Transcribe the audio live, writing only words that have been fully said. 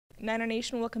Niner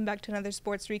Nation, welcome back to another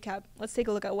sports recap. Let's take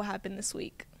a look at what happened this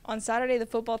week. On Saturday, the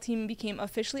football team became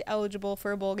officially eligible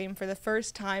for a bowl game for the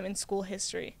first time in school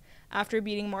history, after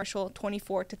beating Marshall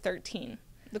 24-13.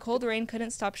 The cold rain couldn't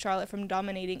stop Charlotte from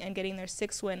dominating and getting their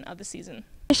 6th win of the season.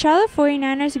 The Charlotte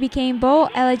 49ers became bowl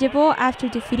eligible after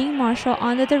defeating Marshall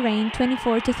under the rain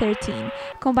 24-13,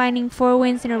 combining 4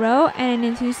 wins in a row and an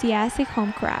enthusiastic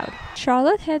home crowd.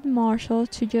 Charlotte held Marshall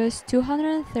to just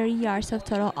 230 yards of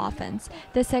total offense,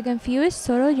 the second fewest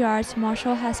total yards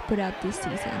Marshall has put up this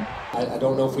season. I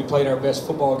don't know if we played our best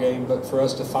football game, but for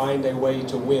us to find a way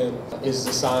to win is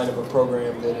the sign of a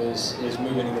program that is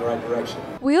moving in the right direction.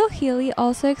 Will Healy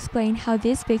also explained how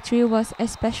this victory was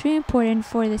especially important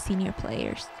for the senior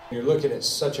players. You're looking at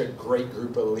such a great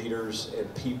group of leaders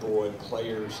and people and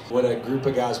players. When a group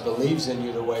of guys believes in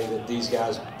you the way that these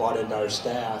guys bought into our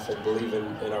staff and believe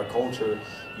in our culture,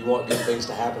 you want good things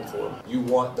to happen for them. You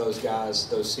want those guys,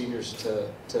 those seniors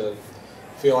to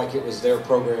feel like it was their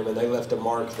program and they left a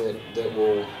mark that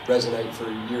will resonate for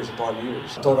years upon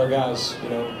years. I told our guys,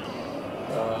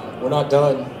 we're not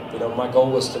done. My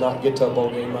goal was to not get to a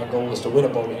bowl game. My goal was to win a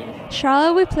bowl game.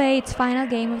 Charlotte will play its final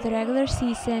game of the regular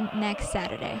season next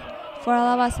Saturday. For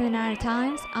all of us in the Niner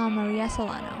Times, I'm María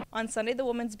Solano. On Sunday, the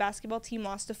women's basketball team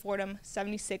lost to Fordham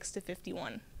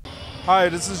 76-51. Hi,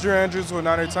 this is Drew Andrews with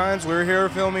Niner Times. We're here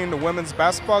filming the women's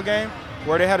basketball game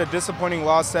where they had a disappointing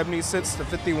loss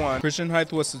 76-51. Christian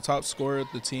Height was the top scorer of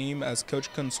the team as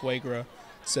Coach Consuegra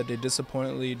said they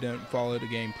disappointingly didn't follow the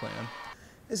game plan.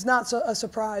 It's not a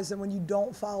surprise that when you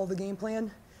don't follow the game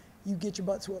plan, you get your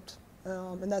butts whooped.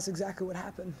 And that's exactly what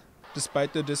happened.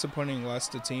 Despite the disappointing loss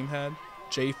the team had,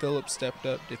 Jay Phillips stepped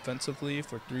up defensively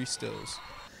for 3 steals.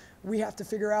 We have to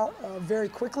figure out very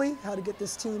quickly how to get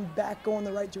this team back going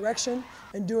the right direction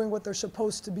and doing what they're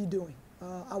supposed to be doing.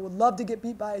 I would love to get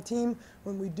beat by a team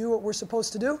when we do what we're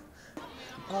supposed to do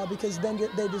because then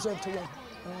they deserve to win.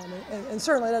 And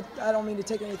certainly I don't mean to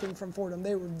take anything from Fordham.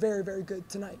 They were very, very good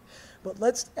tonight. But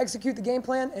let's execute the game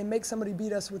plan and make somebody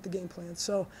beat us with the game plan.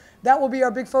 So that will be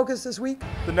our big focus this week.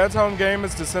 The next home game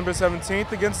is December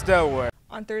 17th against Delaware.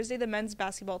 On Thursday, the men's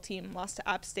basketball team lost to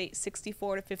App State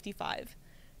 64-55.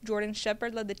 Jordan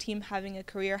Shepard led the team, having a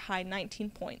career-high 19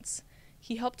 points.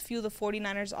 He helped fuel the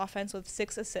 49ers offense with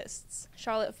 6 assists.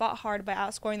 Charlotte fought hard by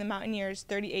outscoring the Mountaineers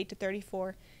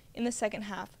 38-34 in the second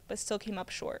half, but still came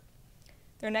up short.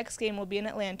 Their next game will be in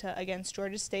Atlanta against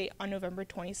Georgia State on November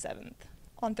 27th.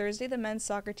 On Thursday, the men's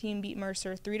soccer team beat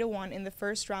Mercer 3-1 in the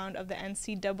first round of the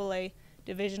NCAA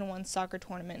Division I soccer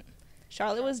tournament.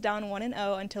 Charlotte was down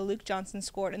 1-0 until Luke Johnson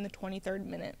scored in the 23rd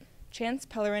minute. Chance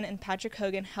Pellerin and Patrick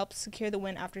Hogan helped secure the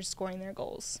win after scoring their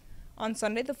goals. On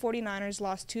Sunday, the 49ers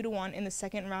lost 2-1 in the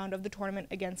second round of the tournament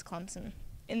against Clemson.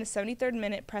 In the 73rd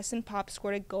minute, Preston Popp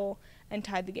scored a goal and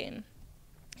tied the game.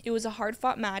 It was a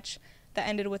hard-fought match that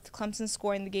ended with Clemson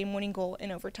scoring the game-winning goal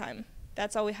in overtime.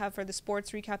 That's all we have for the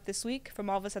sports recap this week. From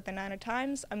all of us at the Niner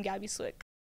Times, I'm Gabi Swic.